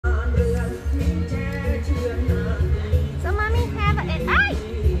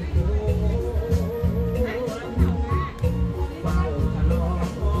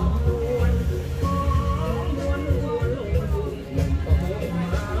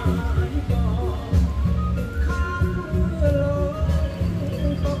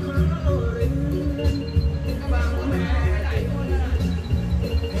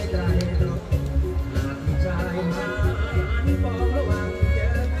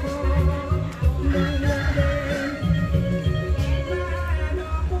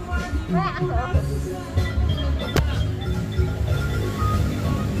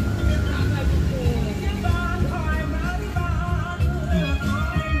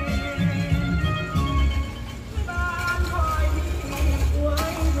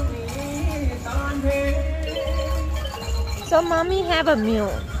So mommy have a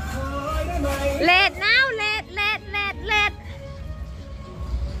meal. Late now, late.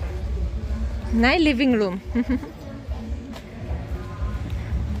 Nice living room.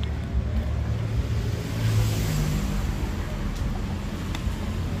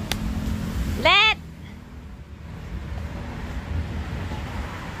 Late.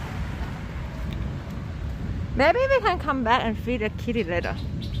 Maybe we can come back and feed the kitty later.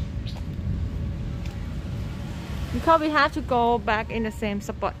 Because we have to go back in the same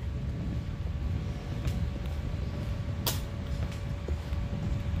spot.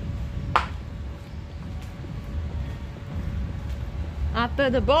 After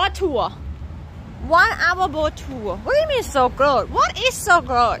the boat tour, 1 hour boat tour. What do you mean so good? What is so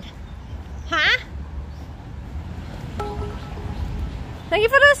good? Huh? Thank you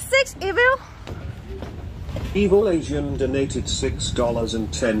for the 6, Evil. Evil Asian donated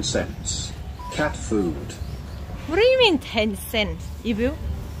 $6.10. Cat food. What do you mean 10 cents, Evil?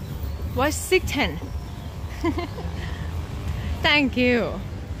 What's 6.10? Thank you.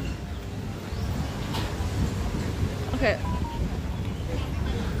 Okay.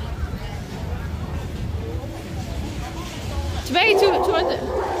 Very 200.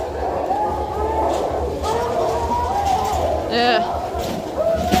 Yeah.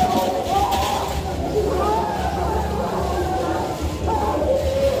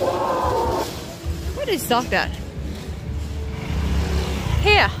 What is that?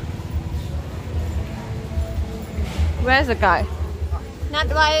 Here. Where's the guy? นัด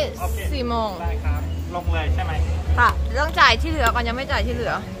ไว้4 โมง ได้ครับลงเลยใช่ไหม ค่ะต้องจ่ายที่เหลือก่อนยังไม่จ่ายที่เหลื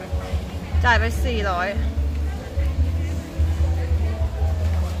อจ่ายไป400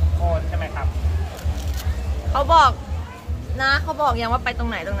โอนใช่ไหมครับเขาบอกนะเขาบอกยังว่าไปตรง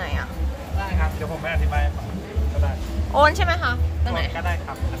ไหนอ่ะได้ครับเดี๋ยวผมไปอธิบายก็ได้โอนใช่ไหมคะตรงไหนก็ได้ค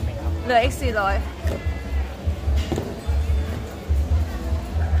รับอันนี้ครับเหลืออีก400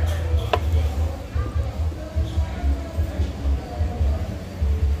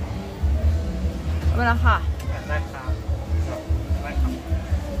เวลาค่ะได้ครับได้ครับ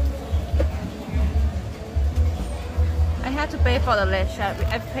I had to pay for the late chat.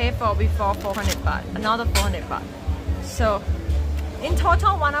 I paid for before 400 baht, another 400 baht. So in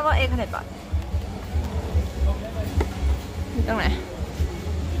total 1 hour 800 baht. ตรงไหน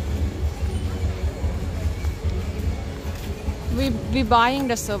We buying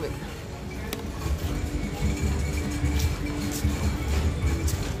the service.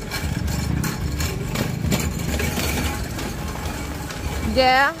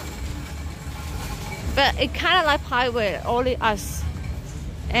 Yeah, but it kind of like private, only us.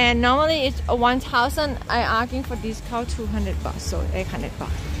 And normally it's 1,000. I asking for discount 200 baht, so 800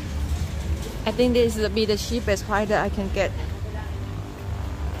 baht. I think this will be the cheapest price that I can get.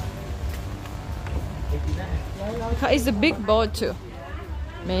 Because it's a big boat too.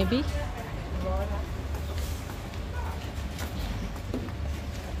 Maybe.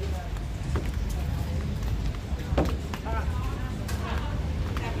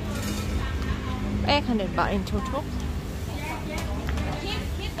 $800 in total.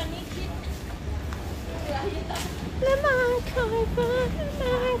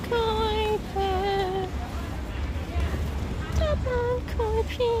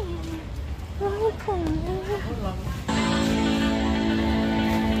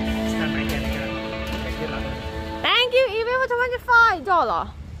 Thank you, even for $25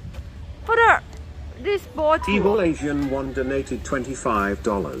 for this boat tour. Evil Asian 1 donated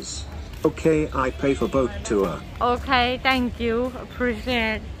 $25. Okay, I pay for boat tour. Okay, thank you.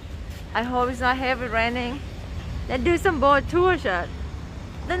 Appreciate. I hope it's not heavy raining. Let's do some boat tour shot.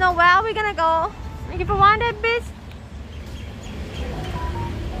 Don't know where we're gonna go. Thank you for one day, bitch.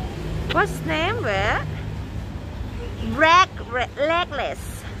 What's name? Where? Legless.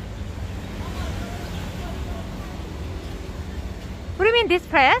 What do you mean this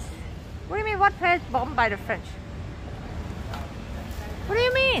place? What do you mean what place bombed by the French? What do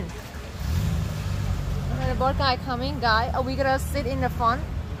you mean? The boat guy coming, guy. Are we gonna sit in the front?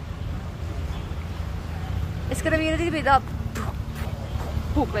 It's gonna be a little bit of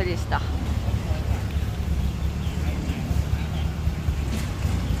poop like this stuff.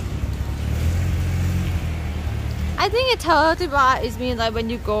 I think it's 30 baht is mean like when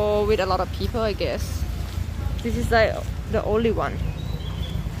you go with a lot of people, I guess. This is like the only one.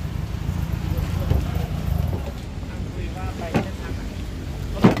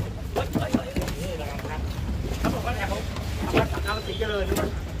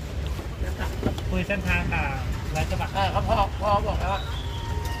คุยเส้นทางค่ะแล้วจะบอกเขาพอบอกแล้วว่า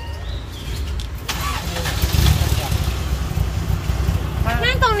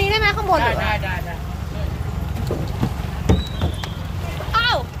นั่งตรงนี้ได้ไหมข้างบนหรือได้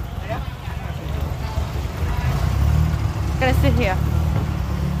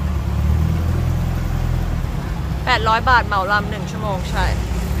 800 บาทเหมาลำ1 ชั่วโมงใช่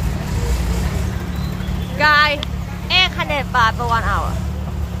Guy 800 baht for 1 hour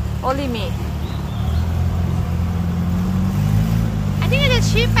only me I think it's the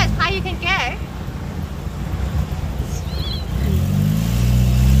cheapest high you can get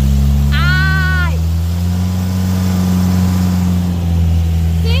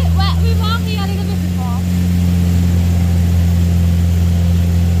see we walked here a little bit before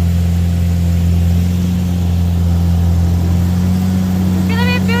it's gonna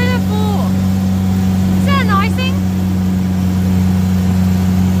be beautiful is that noising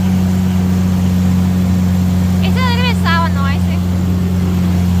is it a little bit sound noising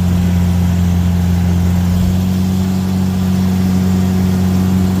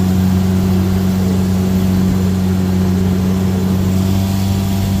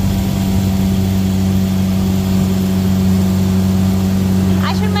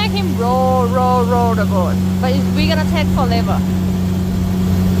I should make him roll the boat but we're gonna take forever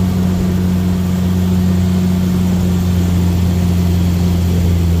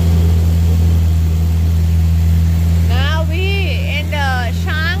now we in the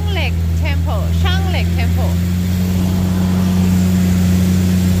Shanglek temple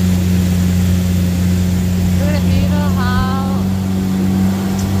look at the beautiful house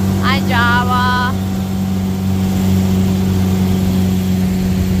hi Java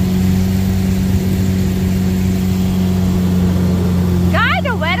Guy,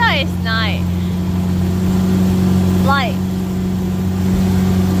 the weather is nice. Like,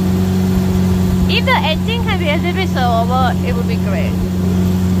 if the engine can be a little bit slower, it would be great.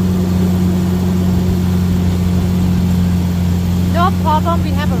 No problem,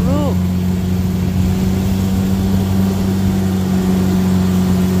 we have a roof.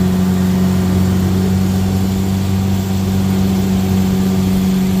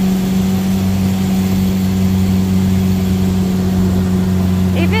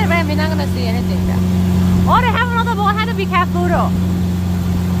 If it rains, we're not gonna see anything there. Oh, they have another boat. Have to be careful though.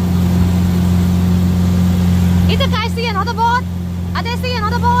 If the guys see another boat, are they see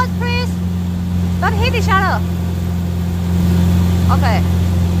another boat, please? Don't hit each other. Okay.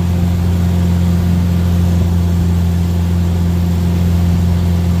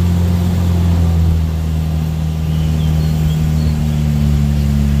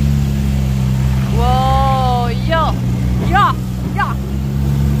 Whoa, yo, yo, yo.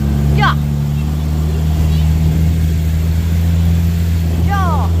 Yeah. Yo.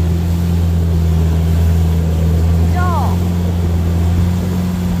 Yo.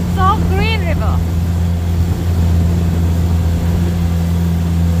 So green river.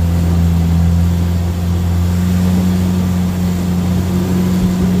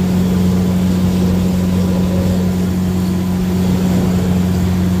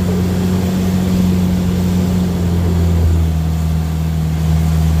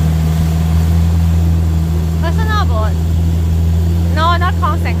 Personal boat No not คล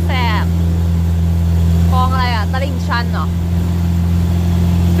องแสงแสบคลองอะไรอ่ะตลิ่งชันเหรอ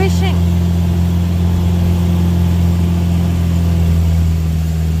Fishing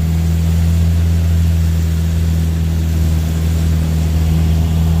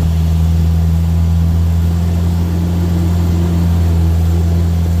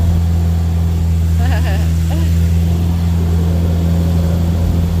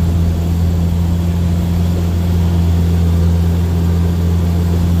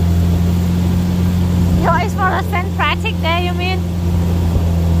Yo, it's for a St. Patrick Day, you mean?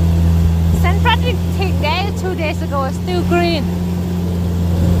 St. Patrick Day 2 days ago was still green.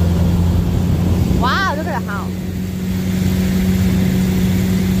 Wow, look at the house.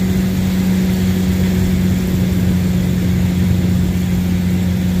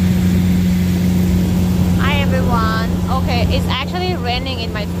 Hi everyone. Okay, it's actually raining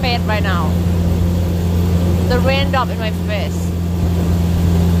in my face right now. The raindrop in my face.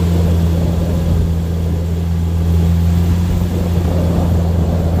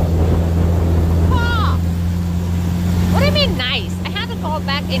 What do you mean nice? I have to go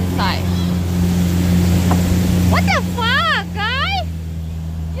back inside. What the fuck, guy?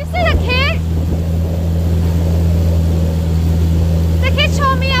 You see the kid? The kid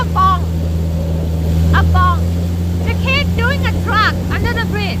showed me a bong. A bong. The kid doing a truck under the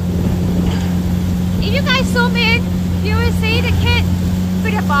bridge. If you guys zoom in, you will see the kid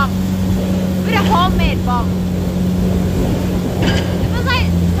with a bong. With a homemade bong. It was like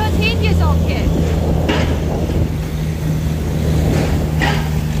 13 years old kid.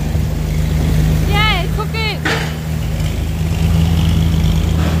 Cooking.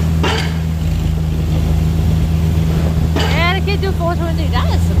 And the kid do 420. That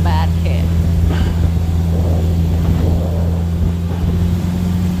is a bad kid.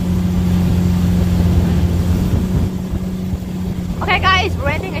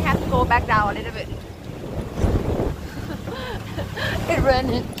 It's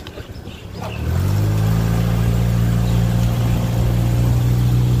raining.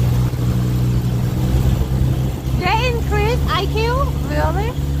 They increase IQ?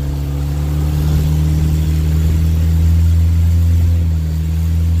 Really?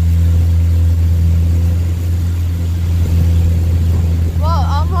 Whoa,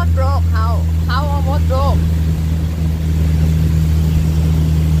 almost broke. How almost broke?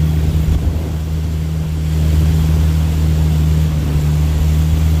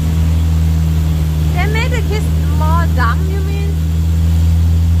 They made the kids more dumb, you mean?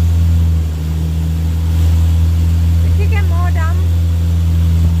 The kids get more dumb?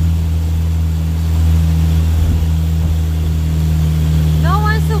 No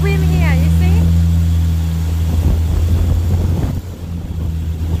one swim here, you see?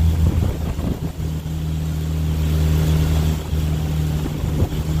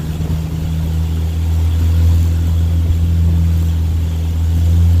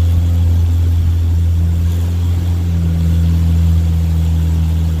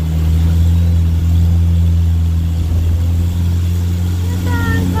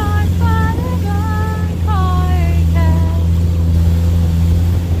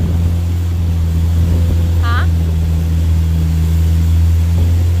 Huh?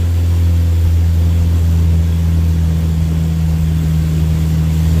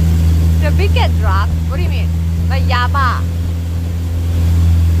 The biggest drug? What do you mean? Like yaba?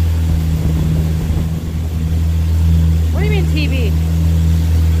 What do you mean TV?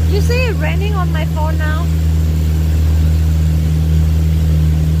 You see it raining on my phone now?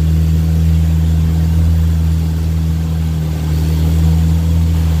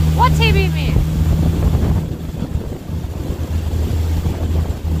 What TV mean?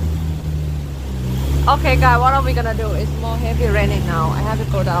 Okay guys, what are we gonna do? It's more heavy raining now. I have to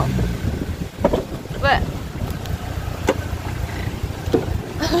go down. But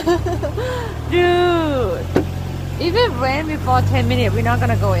dude, if it rain before 10 minutes, we're not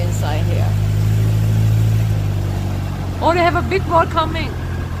gonna go inside here. Oh, they have a big boat coming.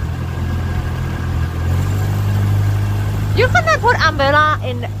 You cannot put umbrella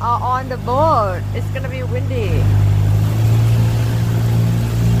in on the boat. It's gonna be windy.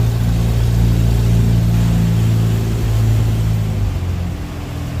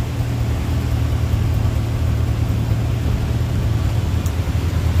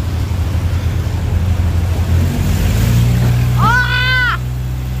 Ah!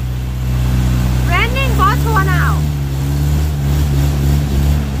 Raining boat tour now.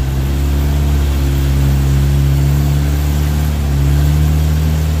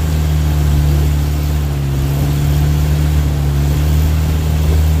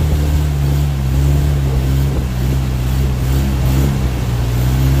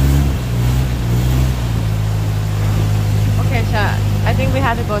 Okay, Sha. I think we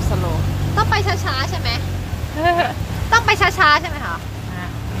have to go slow. ต้องไปช้าๆใช่ไหม ต้องไปช้าๆใช่ไหมคะ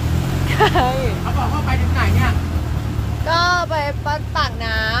ใช่ เขาบอกว่าไปถึงไหนเนี่ย ก็ไปบ้านปาก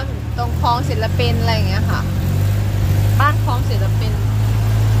น้ำตรงคลองศิลปินอะไรอย่างเงี้ยค่ะ บ้านคลองศิลปิน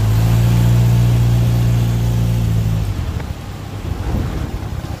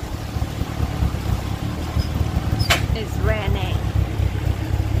It's raining.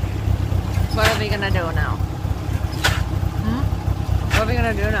 What are we gonna do now? What are we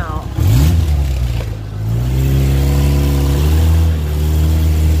gonna do now?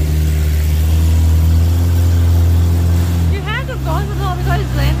 You have to go to the because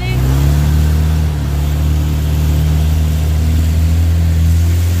it's raining.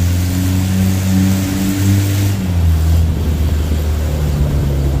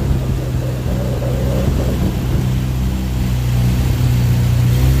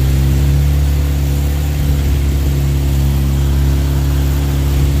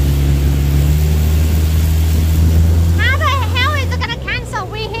 How the hell is it gonna cancel?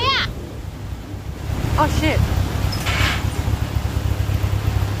 We here. Oh shit.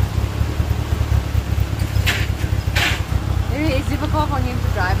 Maybe it's difficult for him to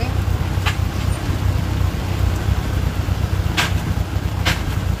driving.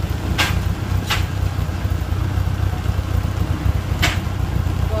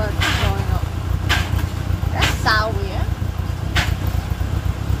 What's going on? That sound weird.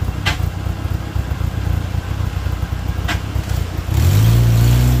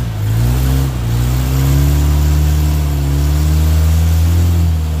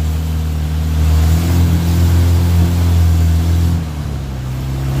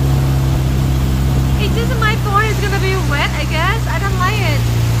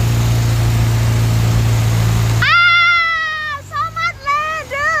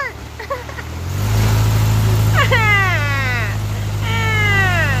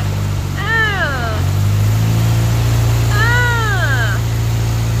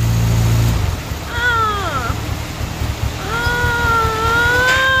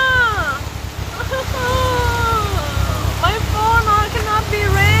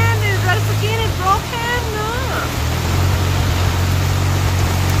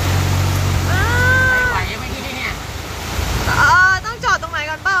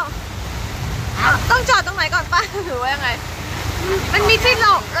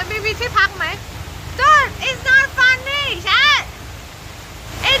 แล้วมีที่พักไหม Dude it's not funny chat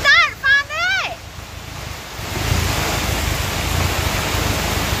it's not funny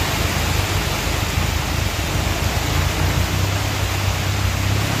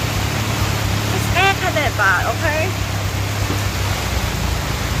it's 800 บาท okay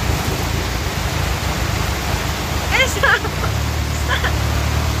it's not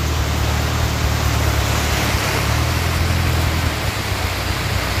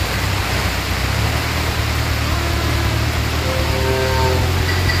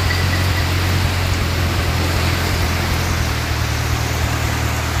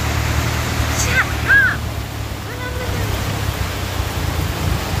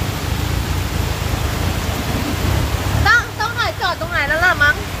ตรงไหนแล้วล่ะ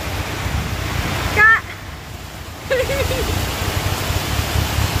มั้งกะ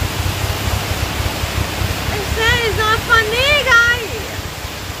I said it's not funny guys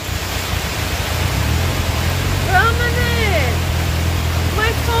Romanit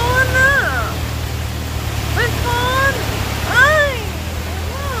my phone my phone เอ้ย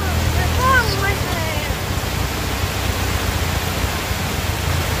my phone my hand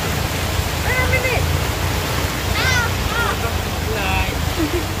wait a minute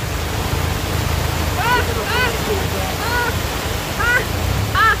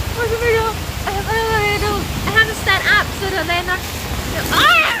what do we do? I have to stand up so that they're not.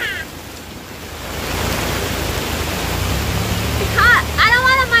 Because I don't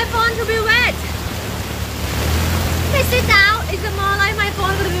want my phone to be wet. Please sit down. It's more like my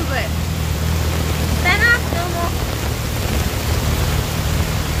phone to be wet. Stand up, no more.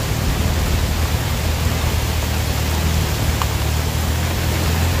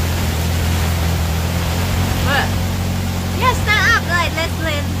 Yeah, stand up, like let's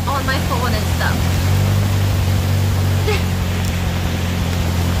land on my phone and stuff.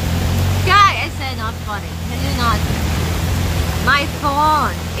 Guys, I said not funny. Can you not? My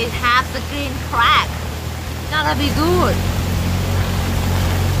phone, it has the green crack. Not gonna be good.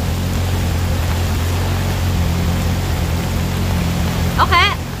 Okay,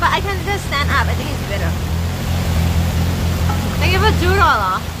 but I can just stand up. I think it's better. Thank you for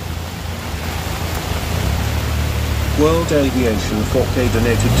 $2. World Aviation 4K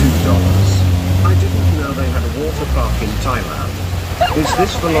donated $2. I didn't know they had a water park in Thailand. Is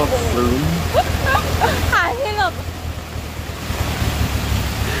this vlog Flume?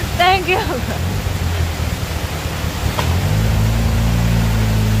 Thank you.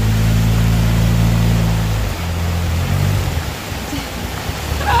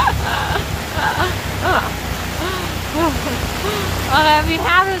 Okay, we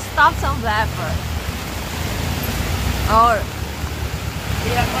have to stop somewhere first. Or เ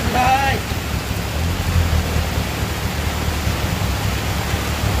รียกมันเลย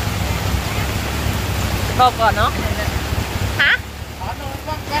บอกก่อนเนาะฮะ ขอนอน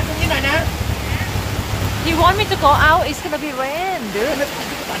ว่างแวะตรงนี้หน่อยนะ You want me to go out? It's gonna be rain, dude.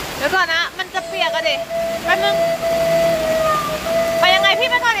 เดี๋ยวก่อนนะ มันจะเปียกอะดิแป๊บนึงไปยังไงพี่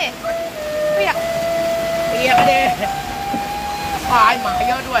ไปก่อนดิเปียก เรียกเลยควายหมาเ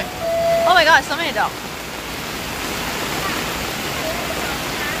ยอะด้วย Oh my god, so many dogs.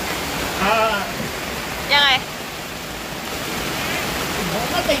 ยังไง ผม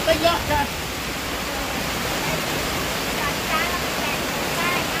ก็ติดไปเยอะจ้ะ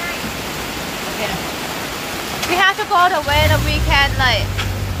Okay. We have to go the way that we can like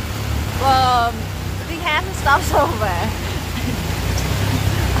we have to stop somewhere.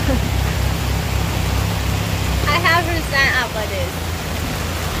 I have to stand up like this.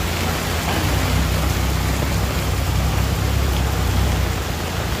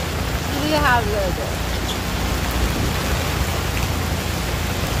 You have to do it.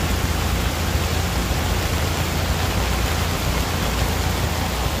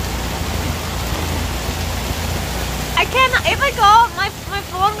 I cannot. If I go, my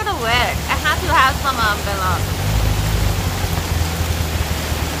phone gonna wet. I have to have some umbrella.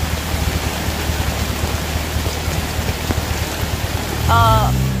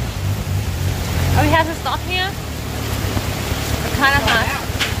 We have to stop here. Kind of hard.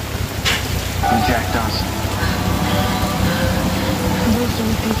 I'm Jack Dawson.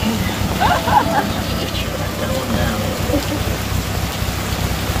 Going down.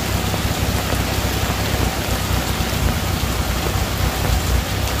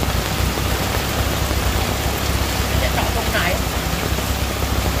 จะจอดตรงไหน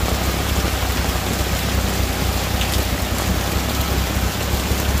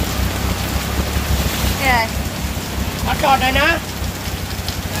Yeah. ขอจอดหน่อยนะ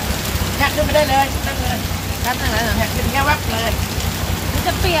แท็กขึ้นไปได้เลยนั่งเลย That's another. แท็กขึ้นแค่วับเลย It's จ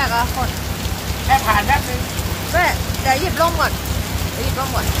ะเปียกอ่ะคน แค่ผ่านแป๊บนึง เว้ยเดี๋ยวหยิบร่มก่อนเดี๋ยวหยิบร่ม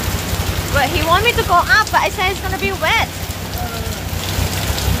ก่อน But he want me to go up but I said it's gonna be wet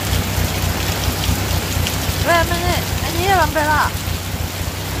เว้ยไม่ได้อันนี้ลำเบล่า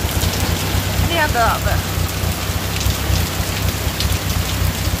อันนี้ลำเบล่าเว้ย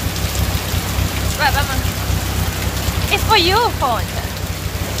แป๊บนึง It's for you phone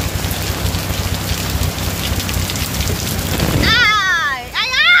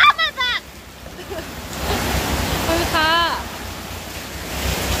ค่ะ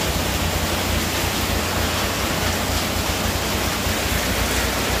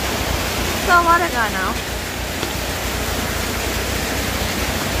So what I got now?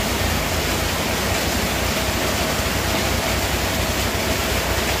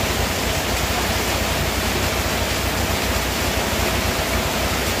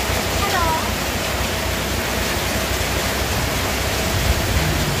 Hello.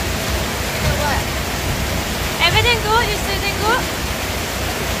 So what? Everything good? You sitting good?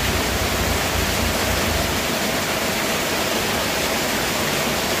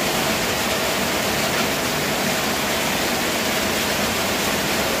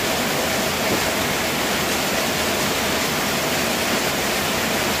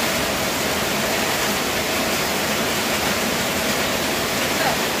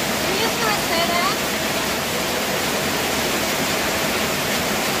 Can you just gonna say that?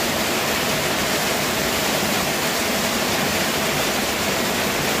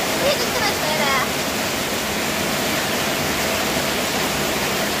 You're just gonna say that.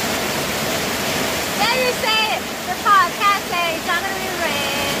 There you say it. The podcast say it's not gonna be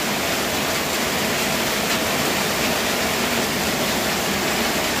rain.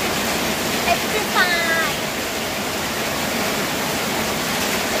 It's be fine.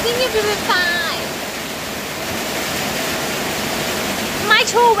 I think it will be fine. My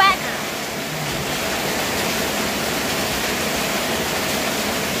shoe wet now.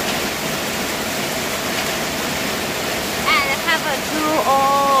 And I have a two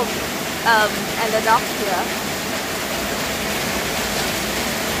old and the dog here.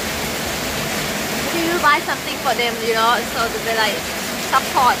 Maybe you buy something for them, you know, so that they like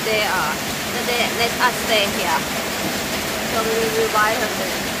support they that they let us stay here. So we will buy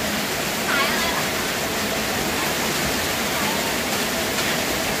something.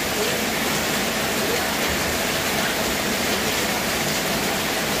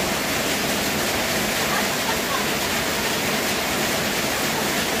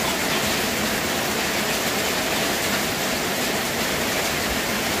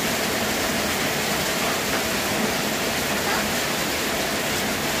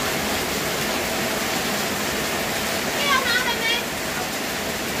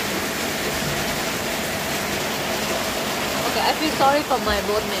 Okay, I feel sorry for my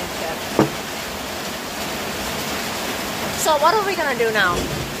boatman cat. So what are we gonna do now?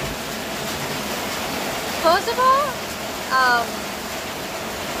 First of all,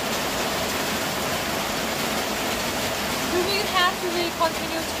 do we have to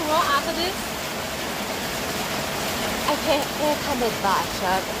continue tour after this? I pay 800 baht,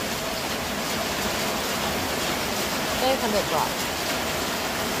 Chad. 800 baht.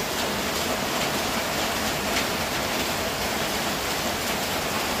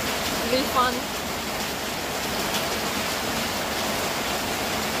 Refund.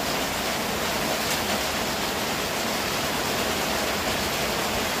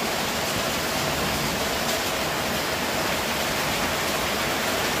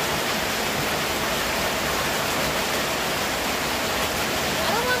 I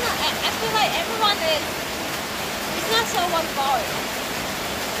don't wanna. I feel like everyone is. It's not so one boy.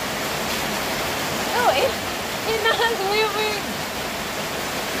 Oh, it's not leaving.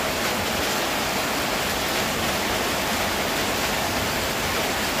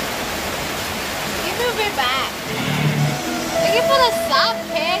 We'll be back. Thank you for the sub,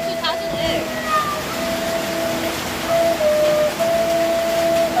 K2008.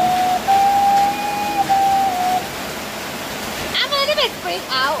 I'm a little bit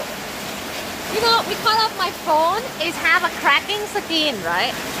freaked out. You know, because of my phone is have a cracking screen,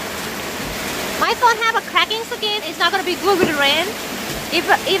 right? My phone have a cracking screen. It's not gonna be good with the rain. If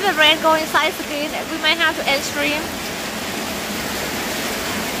the rain go inside the screen, we might have to end stream.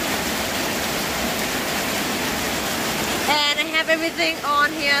 And I have everything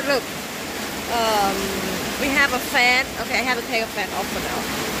on here. Look, we have a fan. Okay, I have to take a fan off for now.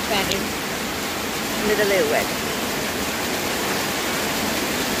 Fan is a little wet.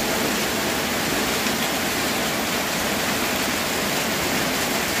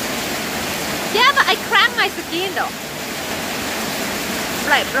 Yeah, but I cracked my skin though.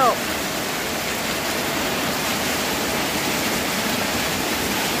 like broke.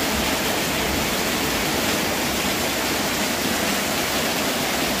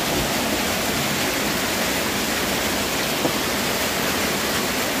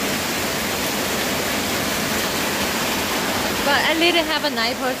 But at least they have a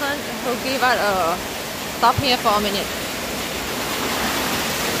nice person who give us a stop here for a minute.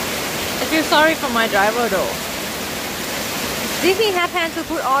 I feel sorry for my driver though. Did he happen to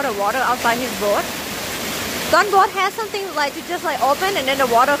put all the water outside his boat? Don't boat have something like to just like open and then the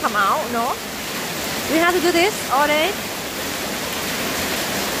water come out? No? We have to do this all day?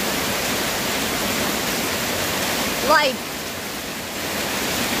 Like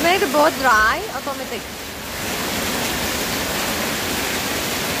make the boat dry automatic.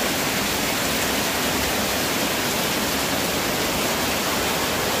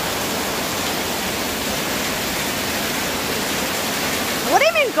 What do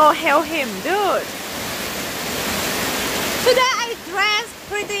you mean go help him, dude? Today I dressed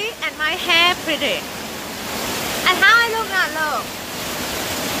pretty and my hair pretty. And how I look now, look.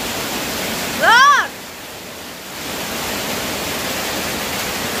 Look!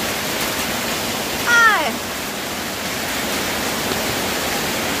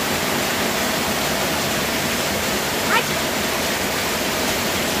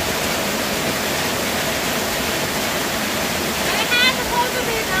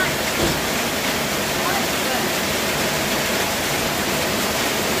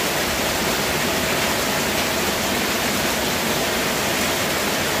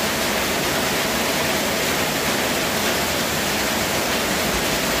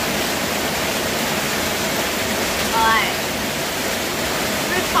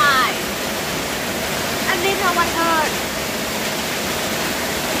 One hurt.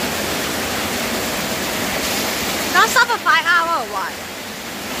 Not stop for 5 hours or what?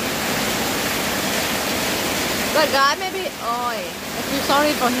 But guy maybe I feel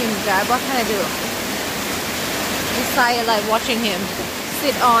sorry for him, guy. What can I do? Besides like watching him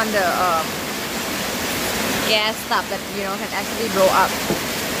sit on the gas stuff that can actually blow up.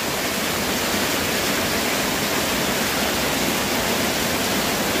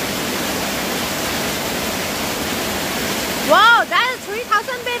 Wow, that is 3,000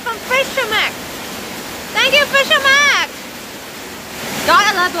 bit from Fisher Mac. Thank you, Fisher Mac. Got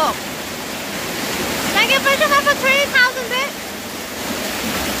a level. Thank you, Fisher Mac, for 3,000 bit.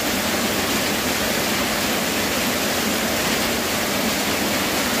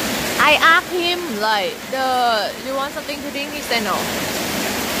 I asked him like, you want something to drink? He said no.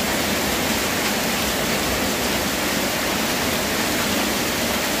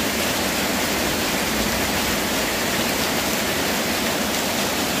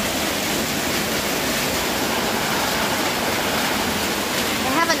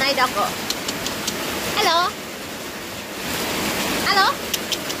 Night doggo. Hello. Hello.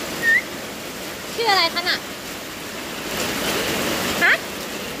 ชื่ออะไรคะน่ะฮะ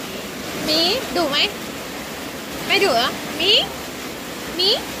หมีดุไหมไม่ดุเหรอหมี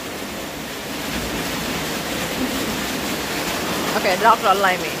Okay, dog don't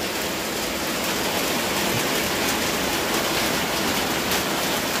like me.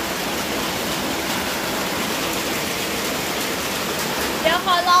เดี๋ยวข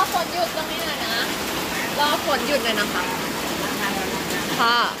อรอฝนหยุดตรงนี้หน่อยนะ รอฝนหยุดเลยนะคะ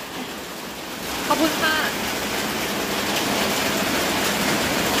ค่ะ ขอบคุณค่ะ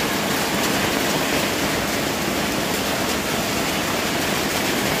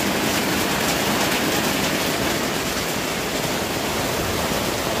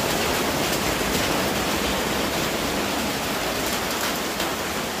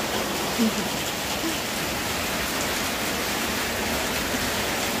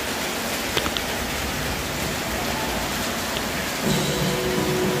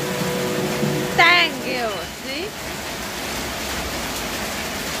Thank you. See?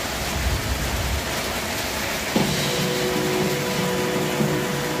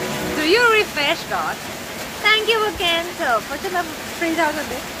 Do you refresh, God? Thank you again, so for the 3,000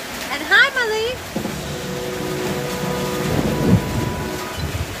 bits. And hi, Molly.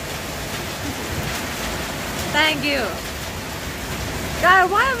 Thank you.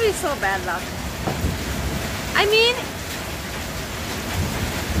 God, why are we so bad luck? I mean,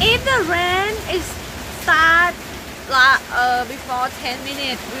 if the rain is start before 10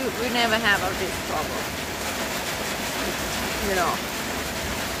 minutes, we never have this problem. You know.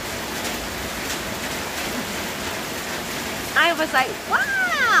 I was like,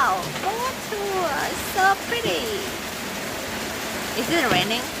 wow, boat tour, so pretty. Is it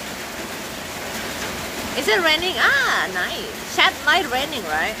raining? Is it raining? Ah, nice. chat light raining,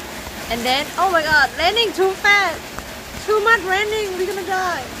 right? And then, oh my god, raining too fast. Too much raining, we're gonna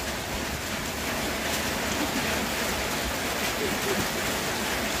die.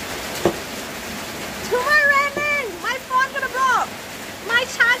 Too much raining, my phone gonna blow. My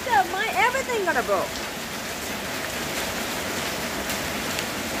charger, my everything gonna blow.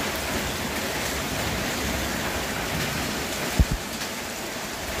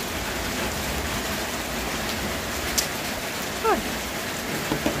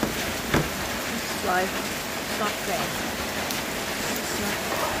 It's like, it's not fair. It's not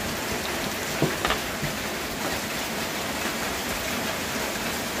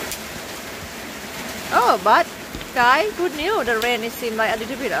Oh, but guys, good news. The rain it seems like a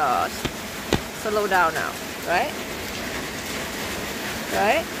little bit slow down now, right?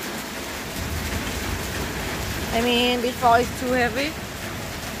 Right? I mean, before it's too heavy.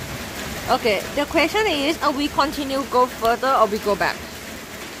 Okay, the question is, are we continue go further or we go back?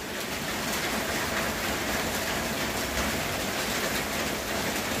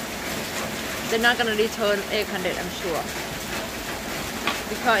 They're not gonna return 800, I'm sure,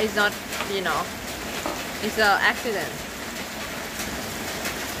 because it's not, you know, it's an accident.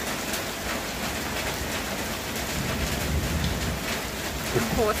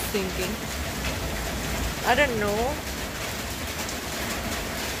 Poor thinking. I don't know.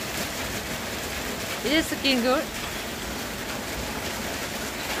 Is the skin good?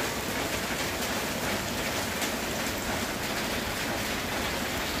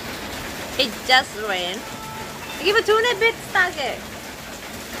 It just rained. Give a tune a bit, Stargate.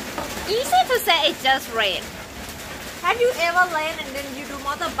 Easy to say it just rained. Have you ever rain and then you do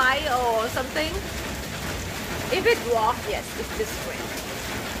motorbike or something? If it walk, yes, it's just rain.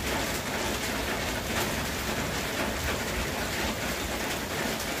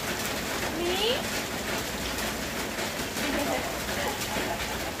 Me?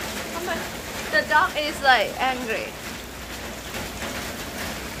 The dog is like angry.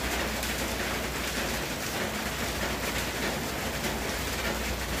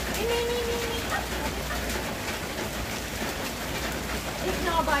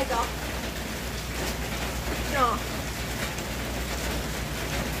 Ignore by dog. No.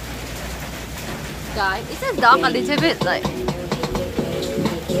 Guys, is the dog a little bit like?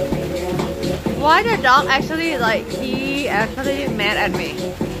 Why the dog actually like he actually mad at me?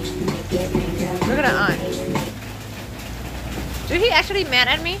 Look at that eye. Did he actually mad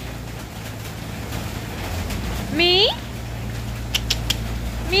at me? Me?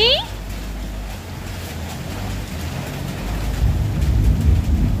 Me?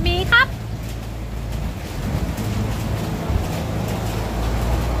 Me ครับ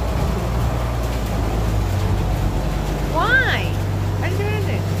Why? I did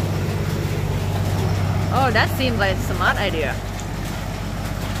it. Oh, that seems like a smart idea.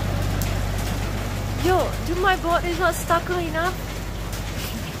 Yo, dude, my boat is not stuck enough.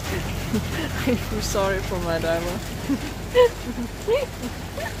 I'm sorry for my driver.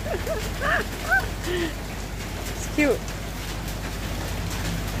 It's cute.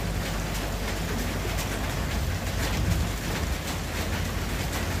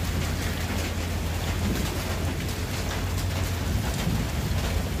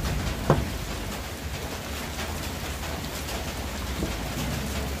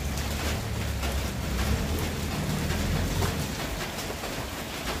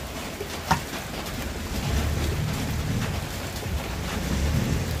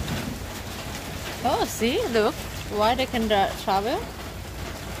 Oh, see, look, why they can travel?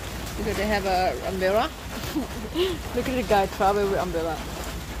 Because they have a umbrella. Look at the guy travel with umbrella.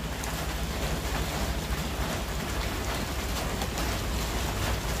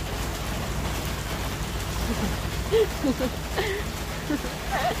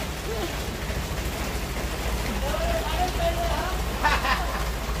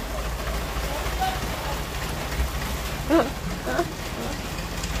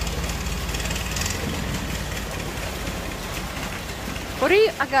 What do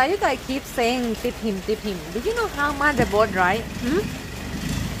you guys keep saying tip him, tip him. Do you know how much the boat ride?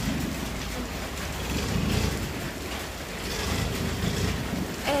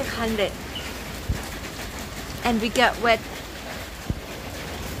 800. And we get wet.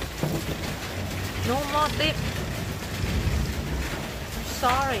 No more tip.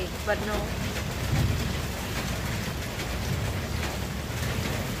 Sorry, but no.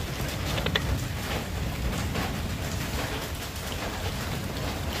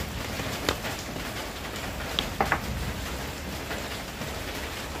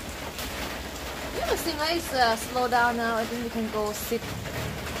 Seems like it's slow down now. I think we can go sit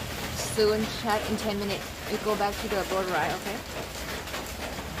soon, chat in 10 minutes. You go back to the boat ride, okay?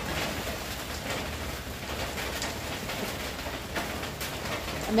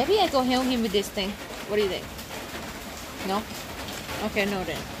 Maybe I go help him with this thing. What do you think? No? Okay, no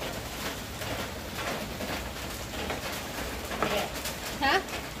then. Huh?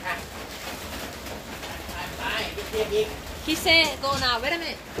 He said go now. Wait a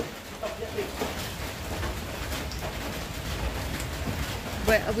minute.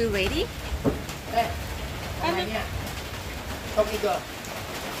 Wait, are we ready?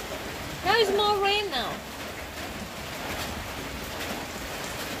 Now it's more rain now.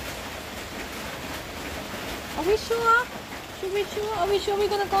 Are we sure? Should we sure? Are we sure we're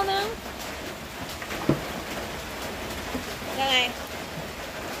gonna go now? Okay.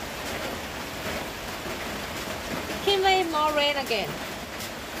 Can we more rain again?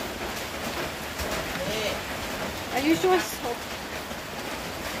 Are you sure? So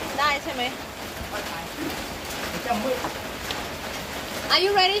ได้ใช่ไหม Are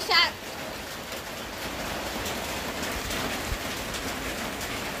you ready, Chad?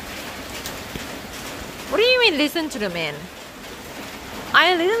 What do you mean listen to the man?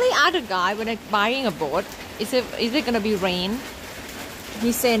 I literally asked the guy when I'm buying a boat, is it gonna be rain?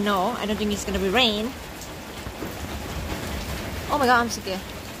 He said no, I don't think it's gonna be rain. Oh my god, I'm scared.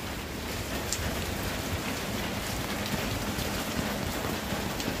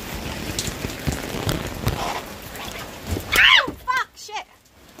 Ow! Fuck! Shit!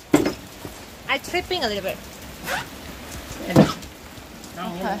 I'm tripping a little bit.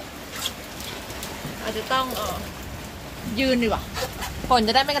 Okay. อาจจะต้องยืนดีกว่าฝนจ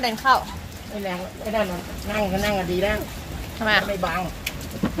ะได้ไม่กระเด็นเข้า ไม่แรงไม่ได้มันนั่งก็นั่งก็ดีแล้ว ทำไม ไม่บัง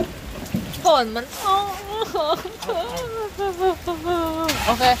ฝนมันโ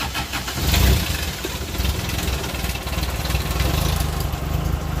อเค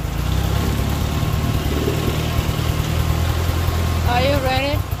Are you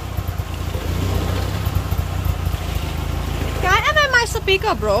ready? Guys, am I my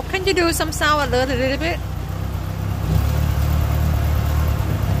speaker broke? Can you do some sound alert a little bit?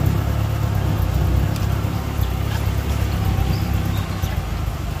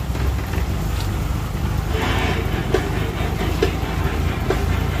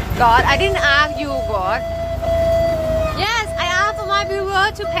 God, I didn't ask you, God. Yes, I asked for my viewer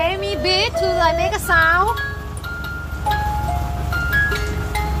to pay me bit to like make a sound.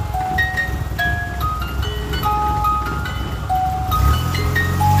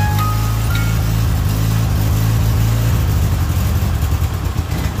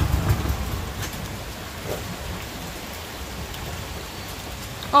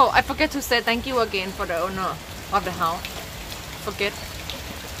 Oh, I forget to say thank you again for the owner of the house. Forget.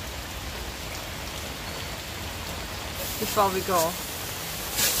 Before we go.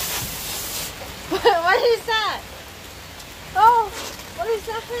 What is that? Oh, what is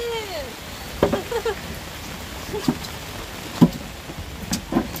happening?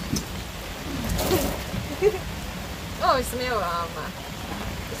 Oh, it smells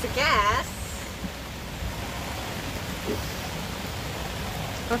it's a gas.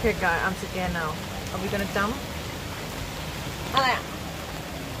 Okay, guys, I'm scared now. Are we gonna jump? Oh, yeah.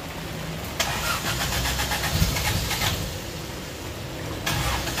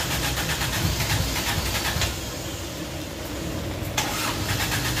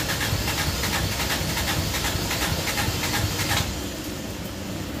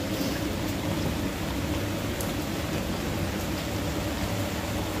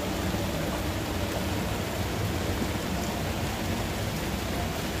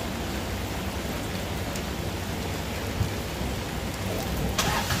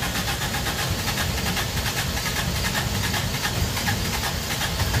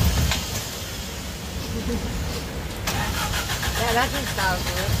 Yeah, that doesn't sound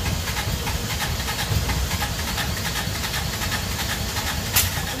good.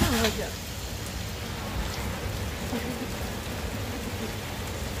 Oh my god.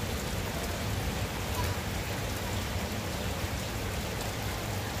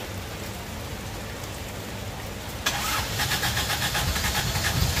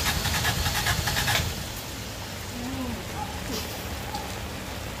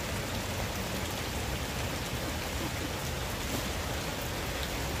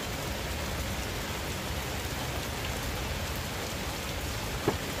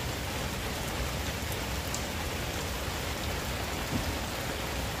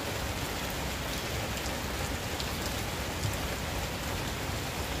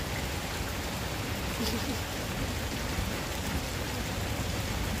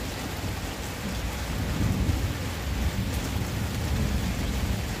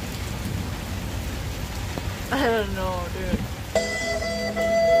 I don't know, dude.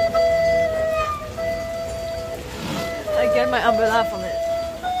 I get my umbrella from it.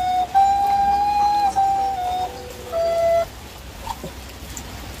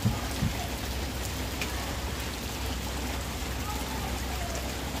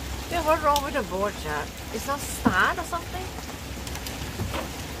 Yeah, what's wrong with the board, Jack? It's not start or something?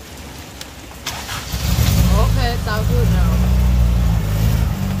 Okay, it's all good now.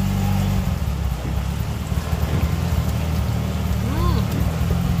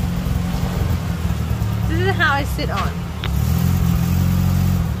 This is how I sit on.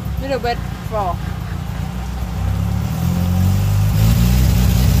 With a wet floor.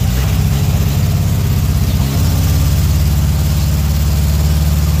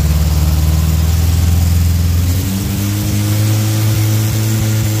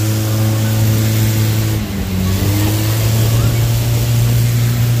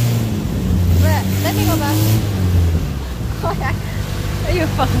 Let me go back. Are you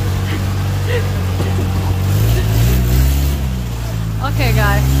fun? Okay,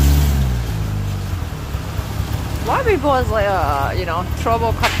 guys. Why people is like you know,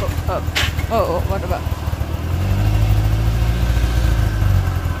 trouble couple oh, what about?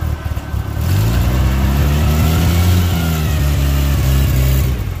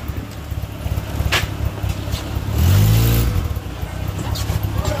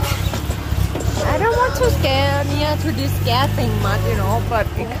 I don't want to scare near to this gas thing much, you know, but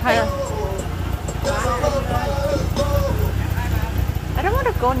it kind of. I don't want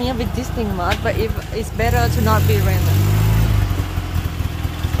to go near with this thing much, but if it's better to not be random.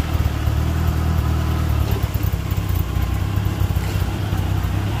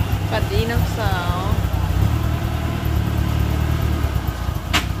 But the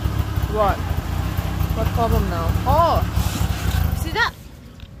What? What problem now? Oh! See that?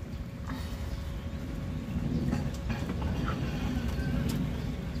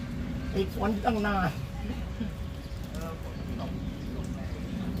 It's one thing now.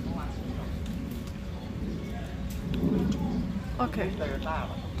 Okay.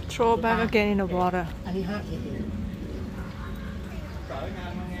 Throw back again in the water. อันนี้5 kg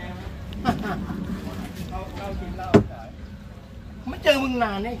ไม่เจอมึงน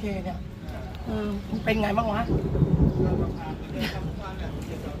านเนี่ยเคเนี่ยมึงเป็นไงบ้างวะ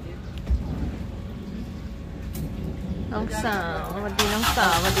น้องสาวสวัสดีน้องสา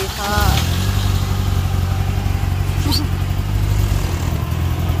วสวัสดีค่ะ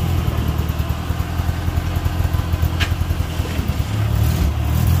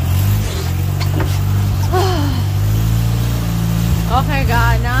Okay,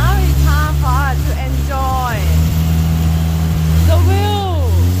 guys, now it's time for us to enjoy the view.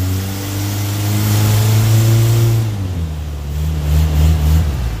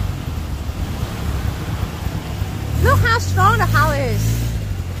 Look how strong the house is.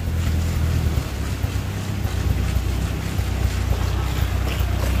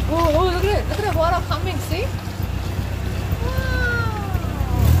 Oh, look at it. Look at the water coming, see?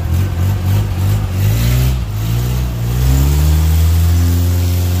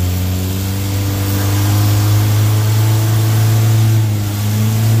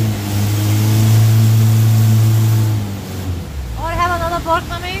 Boat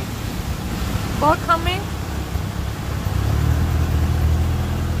coming? Boat coming?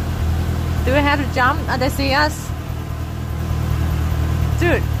 Do we have to jump? Are they see us?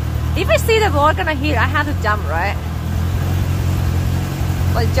 Dude, if I see the boat gonna hit, I have to jump, right?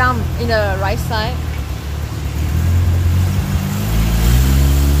 Like jump in the right side.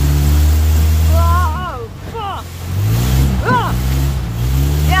 Whoa! Whoa!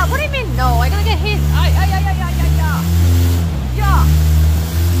 Yeah, what do you mean no? I'm gonna get hit. Yeah.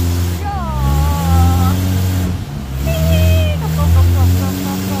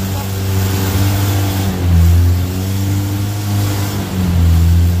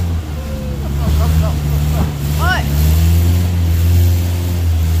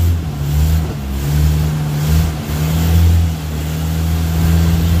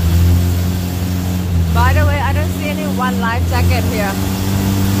 By the way, I don't see any one life jacket here.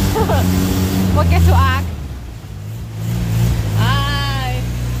 Forget to ask. Hi.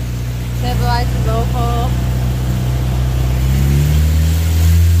 Say bye to local.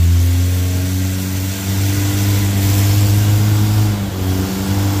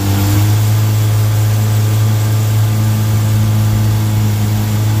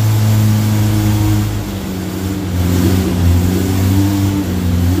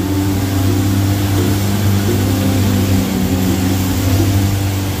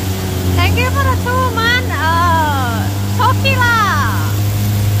 Thank you for the 2 months, Tokila.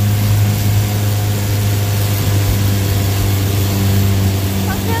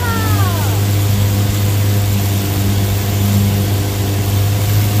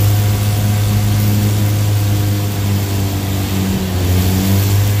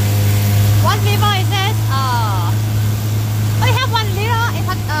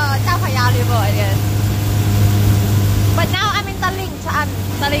 river, I guess. But now I'm in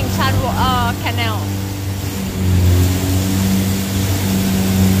Talingshan Canal.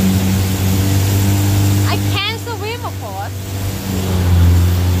 I can swim, of course.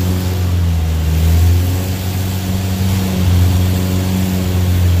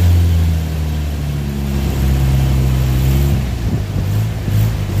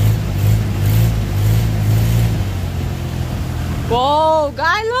 Whoa,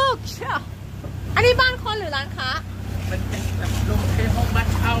 guy, look! อันนี้บ้านคนหรือร้านค้า มันเป็นแบบโรงเป็นห้องบ้าน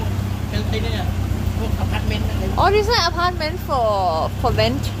เช่าเป็นไอ้เนี่ยพวกอพาร์ตเมนต์อะไร Oh, this is an apartment for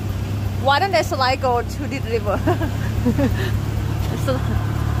rent. Why don't they slide go to the river? So,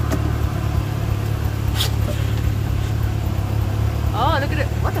 oh, look at it!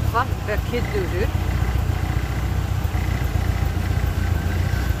 What the fuck that kid do, dude?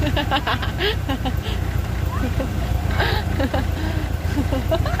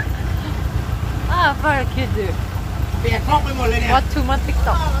 Ah, what a kid do? เปียกครอบไปหมดเลยเนี่ย What too much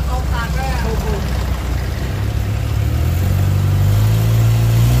TikTok?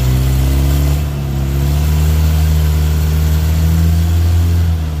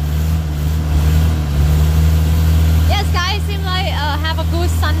 Yes, guys, seem like have a good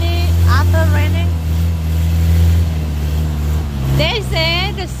sunny after raining. They say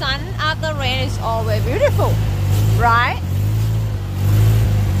the sun after rain is always beautiful, right?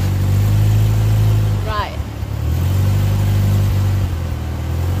 Right.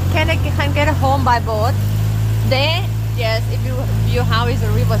 Can get home by boat. There, yes, if your house is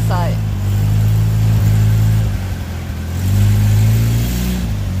a riverside.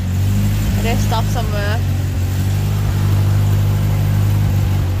 They stop somewhere.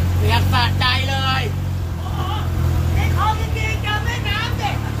 เปียกสะใจเลยไอ้ของจริงๆจำแม่น้ำเ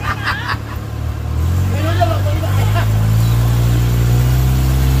ด็กไม่รู้จะหลบตรงไหน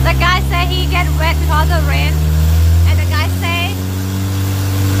The guy said he get wet because of rain, and the guy say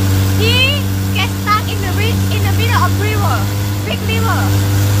he get stuck in the middle of river, big river,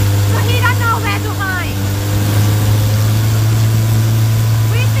 so he don't know where to hide.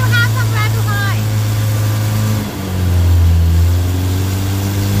 We still have somewhere to hide.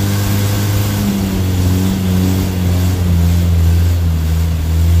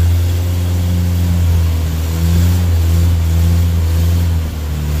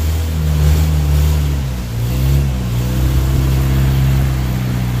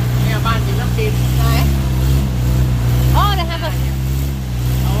 Oh, they have a.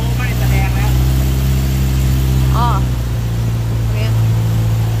 เขาไม่แสดงแล้ว Oh. Yeah.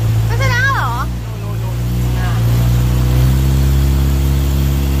 ไม่ใช่แล้วเหรอ โน่นอ่า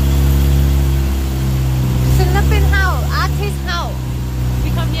ศิลปิน house, artist house. We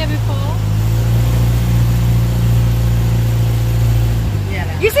come here before. เนี่ยแห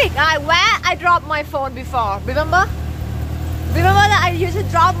ละ You see, where I dropped my phone before. Remember? Remember that I used to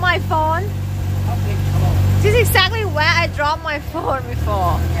drop my phone? เขาเพลงเขาบอก This is exactly where I dropped my phone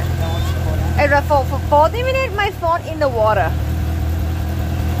before. เนี่ยโดนโดน I left for 40 minutes my phone in the water.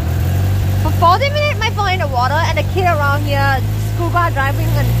 For 40 minutes my phone in the water, and the kid around here scuba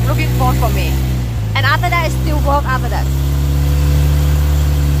diving and looking phone for me. And after that, I still work after that.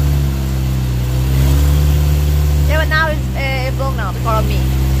 Yeah, but now it's broke now because of me.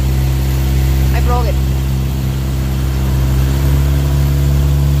 I broke it.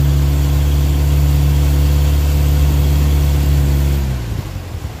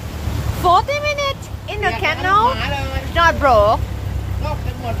 $40 in the canal, หมาเลย not broke. รอบ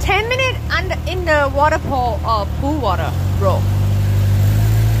ทั้งหมด 10 minutes under in the water pool water, broke.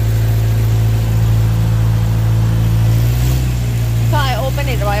 So I open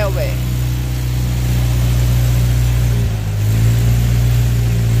it right away.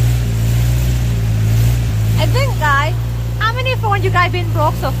 I think, guys, how many phones you guys been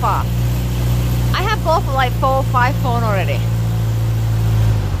broke so far? I have bought like 4 or 5 phones already.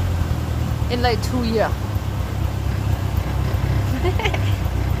 In like 2 years.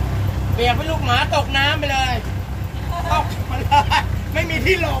 เปียกเป็นลูกหมาตกน้ำไปเลยตกมาเลยไม่มี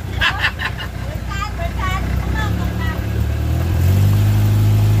ที่หลบ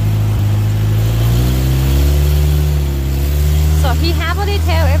So he happily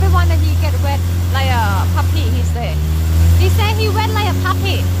tell everyone that he get wet like a puppy, he said. He said he wet like a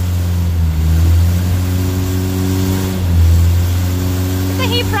puppy. He said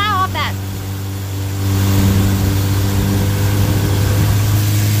he proud of that.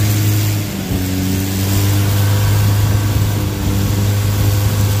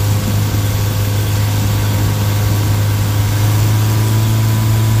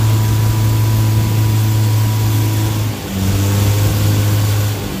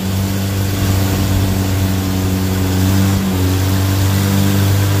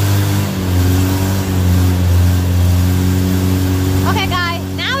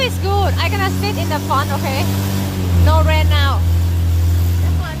 okay? No rain now.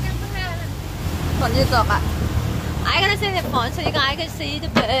 ฝนจะตกอ่ะ I gonna see the phone so you guys can see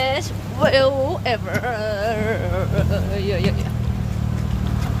the best view ever. Yeah.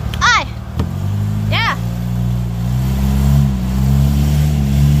 Ay! Yeah!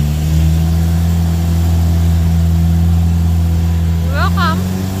 Welcome.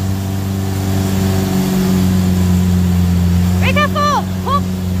 Be careful! Hook!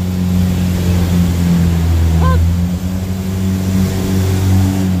 Hook!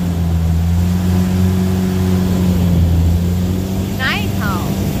 Nice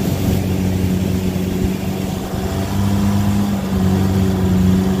house.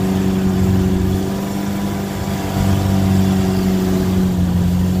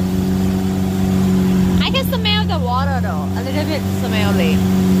 I can smell the water though, a little bit smelly.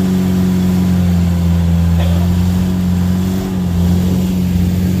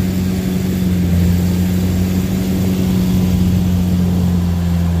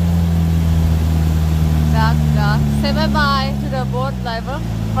 Say bye bye to the boat driver.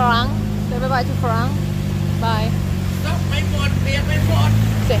 Frank. Say bye bye to Frank. Bye. ต้องไม่หมดเปียกไม่หมด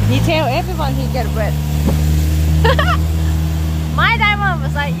So he tell everyone he get wet. My driver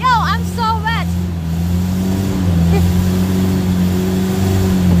was like, yo, I'm so wet.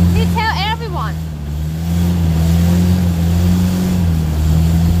 He tell everyone.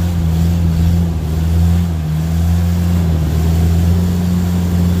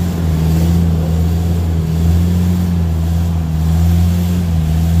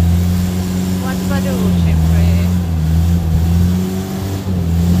 What's the do, Jeffrey?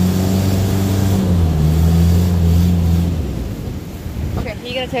 Okay,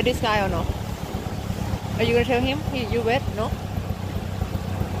 you gonna tell this guy or no? Are you gonna tell him you wet? No?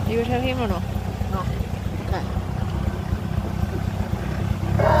 You gonna tell him or no? No. Okay.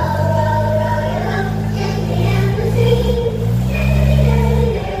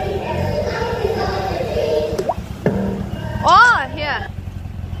 Oh, here.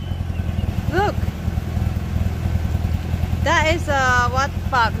 Look. That is what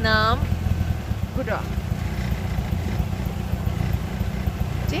Pak Nam Buddha.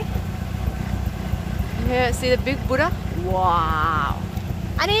 See? Here, see the big Buddha? Wow.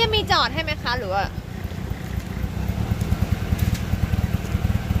 อันนี้จะมีจอดให้ไหมคะหรือว่า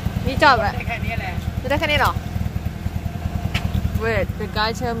มีจอดไหม ได้แค่นี้แหละ จะได้แค่นี้เหรอ Wait, the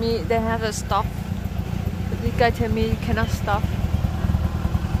guy tell me they have a stop. The guy tell me you cannot stop.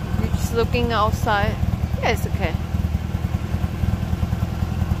 You're just looking outside. Yeah, it's okay.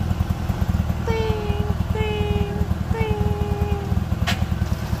 Ding, ding, ding.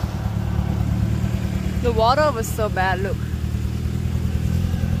 The water was so bad, look.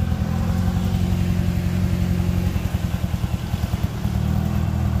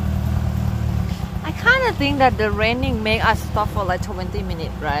 I kind of think that the raining make us stop for like 20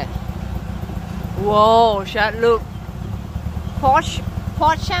 minutes, right? Whoa, Chad, look. Porsche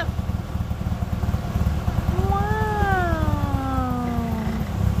champ. Wow.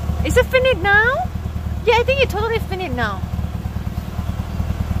 Is it finished now? Yeah, I think it's totally finished now.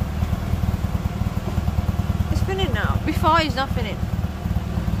 It's finished now. Before it's not finished.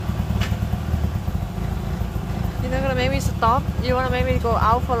 You're not gonna make me stop? You wanna make me go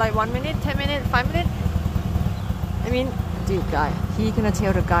out for like 1 minute, 10 minutes, 5 minutes? I mean, dude, guy, he gonna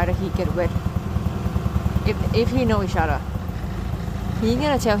tell the guy that he get wet. If he know each other, he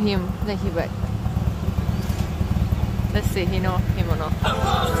gonna tell him that he wet. Let's see, he know him or not.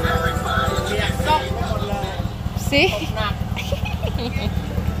 เปียกซอกไปหมดเลย See? หนัก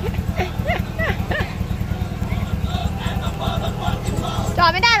จอ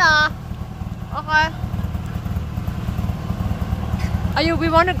ดไม่ได้เหรอ Okay. Are you? We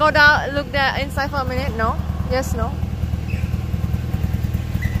want to go down, look there inside for a minute? No? Yes, no?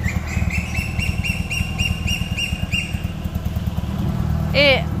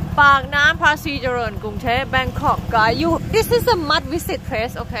ปากน้ำภาษีเจริญกรุงเทพ Bangkok, guys. This is a must visit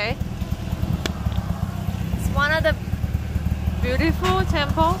place, okay? It's one of the beautiful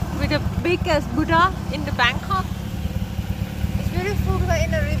temple with the biggest Buddha in the Bangkok. It's beautiful because in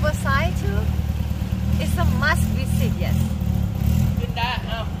the riverside too. It's a must visit, yes. ขึ้นได้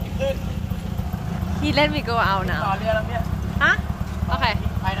อ้าวไม่ขึ้น He let me go out ต่อ now. เรือลำเนี้ย Huh? Okay.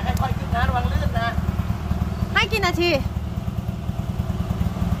 ไปนะค่อยๆขึ้นนะระวังลื่นนะ ให้กี่นาที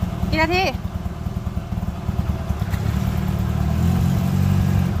กี่นาที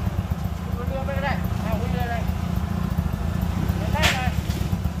บนเรือไปก็ได้เอาวิ่งเลยเลยได้เลย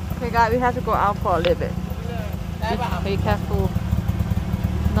Okay, guys, we have to go out for a little bit. ได้ป่ะ Be careful.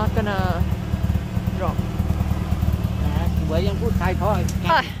 Not gonna drop. สวยยังพูดไทยเขา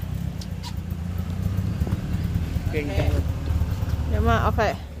Hi. เก่งจังเลย เดี๋ยวมา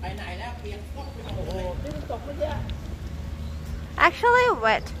okay ไปไหนแล้วเปียกโอ้โหนี่มันตกเมื่อกี้ actually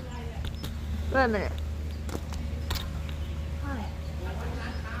wet wait a minute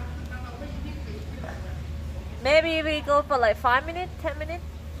maybe we go for like 5 minutes 10 minutes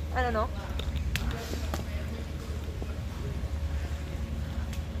I don't know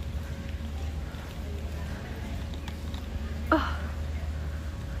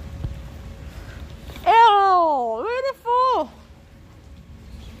oh beautiful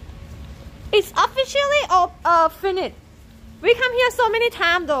it's officially finished we come here so many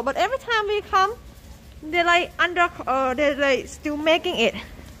times though but every time we come they're like they're like still making it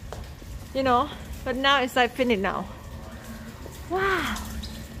you know but now it's like finished now wow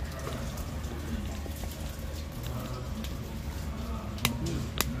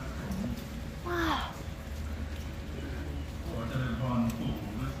wow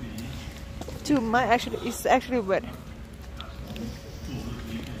too much actually it's actually wet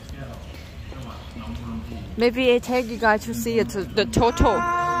maybe I take you guys to see the total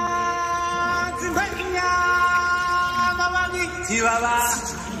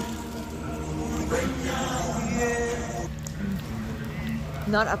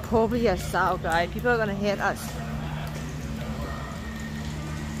not appropriate sound guys people are gonna hate us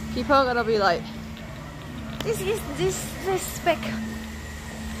people are gonna be like this is disrespect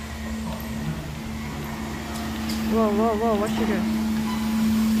whoa what you doing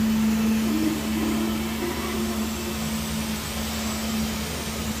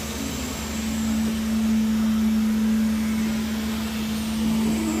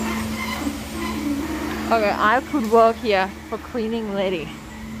okay I could work here for cleaning lady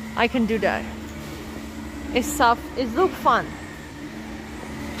I can do that it's soft it looks fun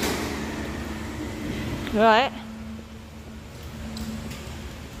right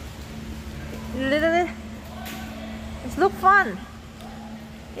literally it looks fun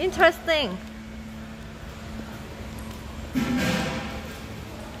interesting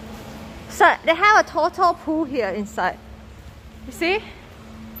so they have a total pool here inside you see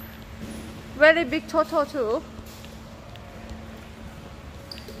very big total too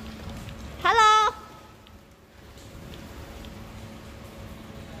hello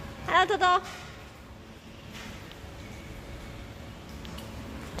hello Toto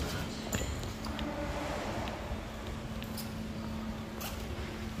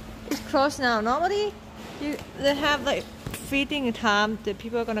it's closed now normally they have like feeding time the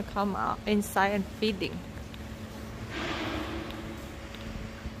people are gonna come out inside and feeding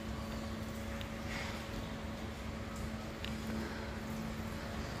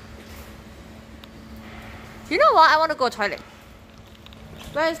you know what I want to go toilet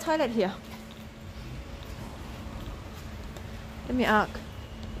where is toilet here let me ask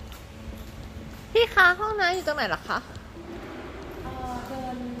พี่คะห้องน้ำอยู่ตรงไหนล่ะคะเดิ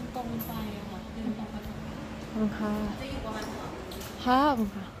นตรงไปค่ะเดินตรงไปตรงนี้ ขอบคุณค่ะ จะอยู่ประมาณ2 ค่ะขอบคุณ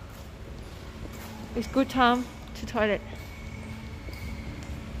ค่ะ it's good time to toilet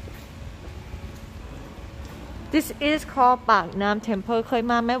this is called ปากน้ำ temple เคย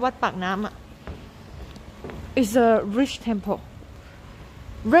มาไหมวัดปากน้ำอ่ะit's a rich temple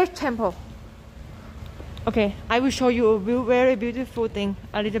okay I will show you a very beautiful thing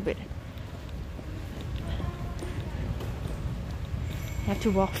a little bit have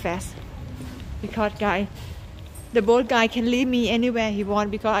to walk fast because the boat guy can leave me anywhere he want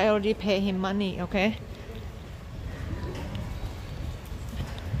because I already pay him money okay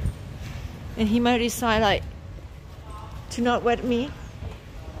and he might decide like to not wet me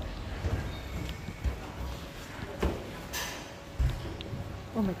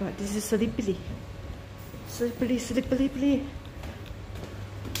oh my god this is slippery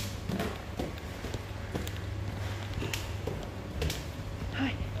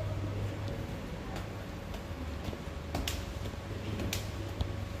hi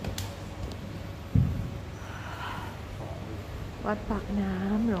วัดปากน้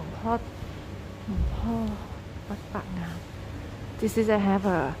ำหลวงพ่อวัดปากน้ำ this is I have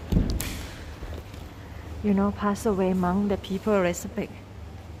a passed away monk that people respect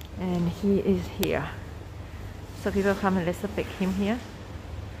and he is here so people come and respect him here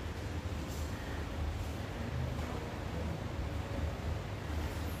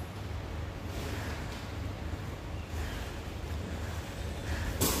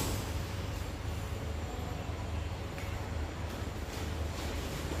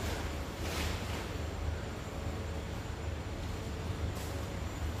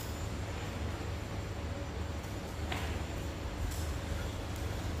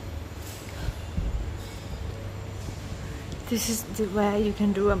This is where you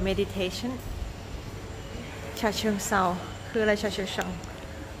can do a meditation ฉะเชิงเซาคืออะไรฉะเชิงเซา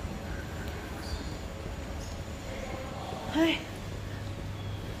เฮ้ย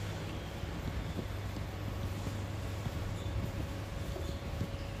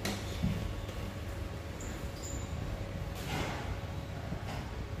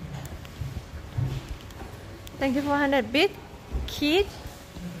Thank you for 100 bit kid.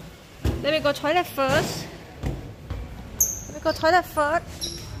 Let me go toilet first. Let me go toilet first.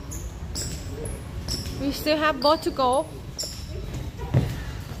 We still have boat to go.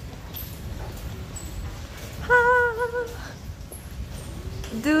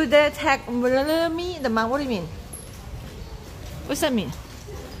 Do they tag me? The man, what do you mean? What's that mean?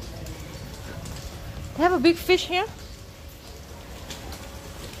 They have a big fish here.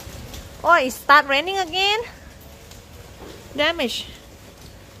 Oh, it start raining again. Damage.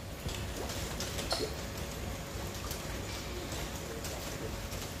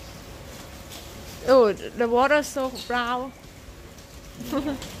 Oh, the water is so brown.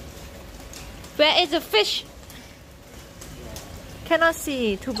 Where is the fish? Cannot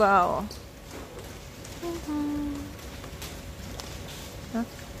see. Too brown. Huh?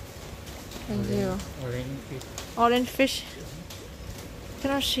 Thank you. Orange fish.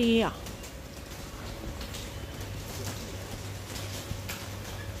 Cannot see.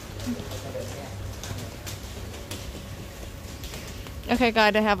 Okay,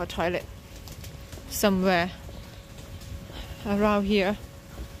 guys, they have a toilet somewhere around here.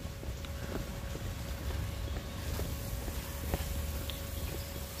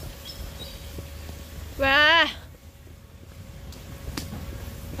 Where?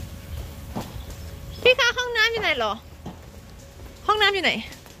 พี่คะห้องน้ำอยู่ไหนเหรอ ห้องน้ำอยู่ไหน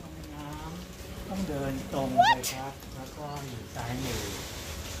ต้องเดินตรงไปครับ แล้วก็อยู่ซ้ายมือ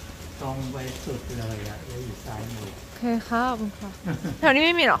ตรงไปสุดเลยอ่ะแล้วอยู่ซ้ายมือ โอเคค่ะขอบคุณค่ะแถวนี้ไ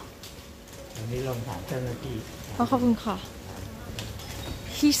ม่มีหรอ ตรงนี้ลงถามเจ้าหน้าที่ ขอบคุณค่ะ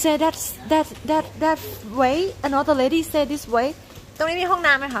He said that way another lady said this way ตรงนี้มีห้อง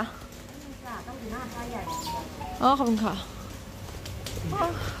น้ำไหมคะต้องอยู่หน้าท่าใหญ่อ๋อขอบคุณค่ะ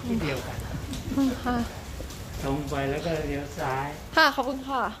ที่เดียวกัน ขอบคุณค่ะ ตรงไปแล้วก็เลี้ยวซ้าย ค่ะขอบคุณ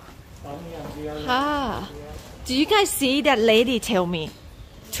ค่ะ ตรงอย่างเดียวเลย ค่ะ Do you guys see that lady tell me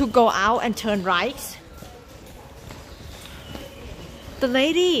to go out and turn right? The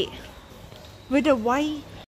lady with the white